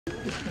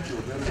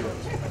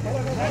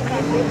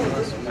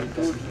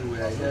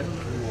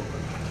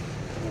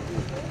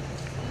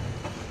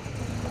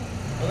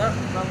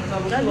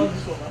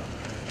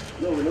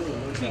No, we're not going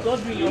to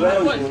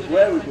launch.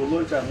 Where we go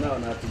launch am now,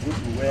 to go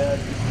to where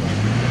this one.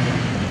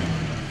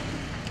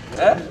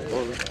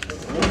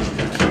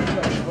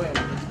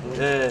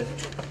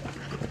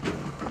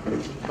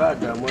 Bad,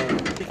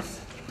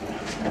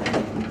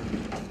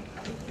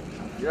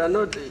 you are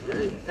not,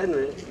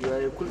 anyway, you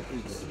are a cool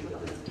kid.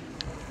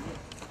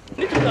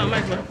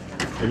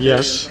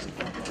 Yes.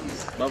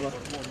 Baba.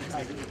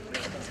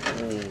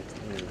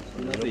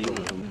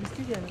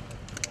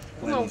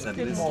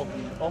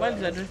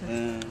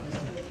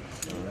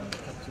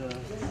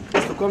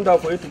 Just to come down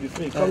for you to be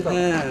free. Come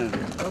down.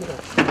 Come down.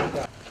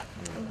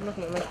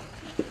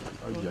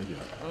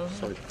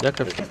 Sorry.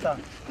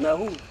 Now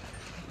who?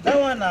 That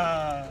one,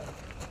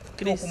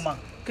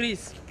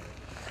 Chris.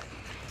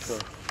 So.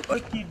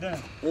 Okay, then.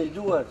 Hey,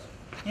 do what?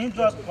 He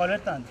just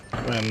collect and.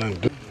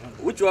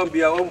 Which one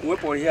be our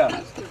weapon here?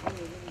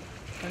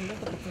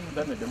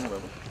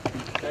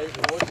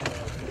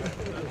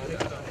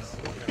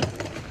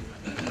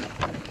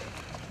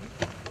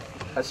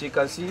 As you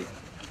can see,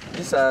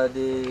 these are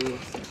the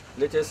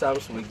latest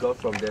arms we got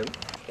from them.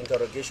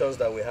 Interrogations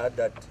that we had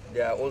that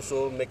they are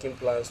also making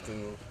plans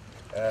to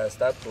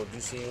start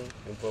producing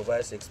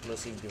improvised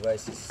explosive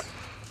devices.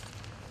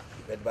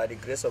 But by the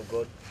grace of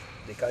God,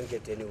 they can't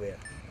get anywhere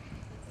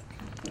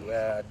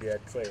where they are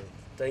trained.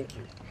 Thank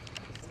you.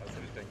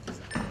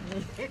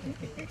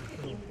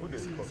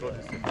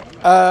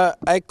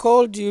 I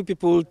called you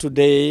people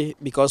today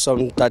because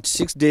some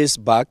 36 days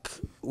back,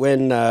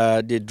 when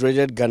the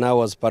dreaded Gana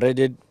was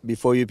paraded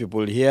before you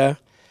people here,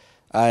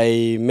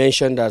 I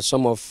mentioned that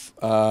some of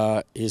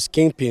his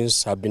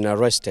kingpins have been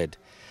arrested,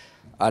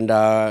 and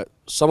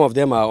some of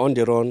them are on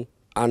the run,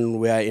 and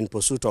we are in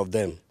pursuit of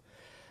them.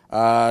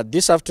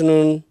 This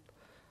afternoon,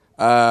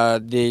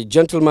 the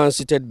gentleman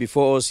seated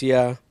before us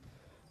here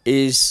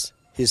is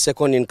his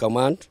second in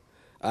command.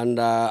 And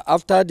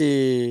after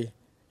the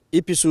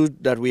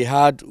episode that we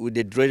had with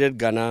the dreaded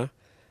Gana,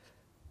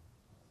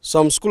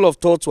 some school of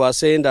thoughts were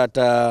saying that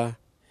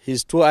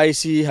his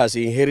 2IC has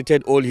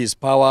inherited all his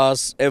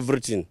powers,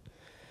 everything.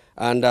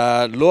 And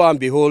lo and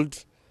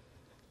behold,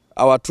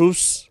 our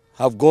troops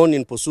have gone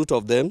in pursuit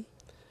of them.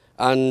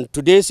 And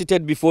today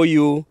seated before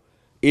you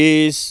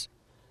is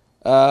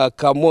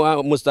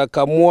Mr.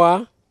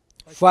 Kamua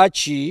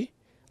Fachi,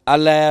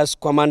 alias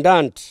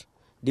Commandant,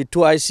 the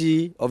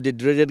 2IC of the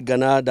dreaded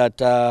Gana that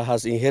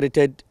has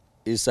inherited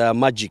his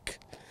magic.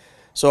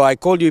 So I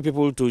called you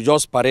people to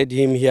just parade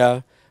him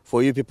here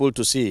for you people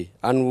to see.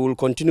 And we will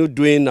continue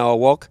doing our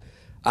work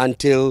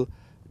until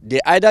they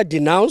either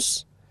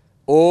denounce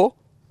or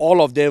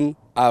all of them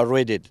are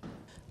raided.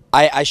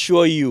 I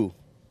assure you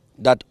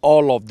that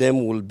all of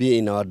them will be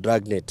in our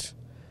dragnet.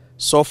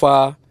 So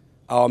far,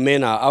 our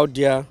men are out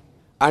there,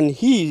 and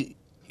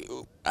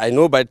I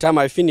know by the time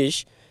I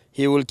finish,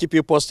 he will keep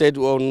you posted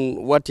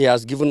on what he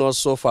has given us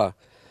so far.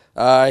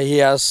 He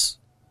has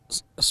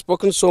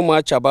spoken so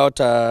much about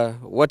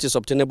what is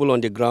obtainable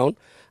on the ground,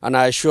 and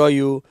I assure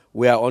you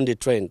we are on the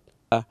trend.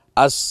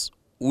 As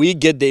we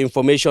get the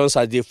information as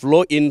they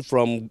flow in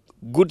from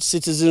good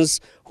citizens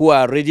who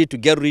are ready to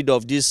get rid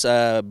of these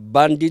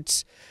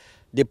bandits,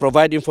 they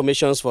provide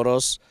information for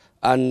us,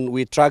 and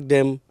we track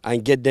them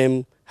and get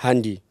them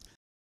handy.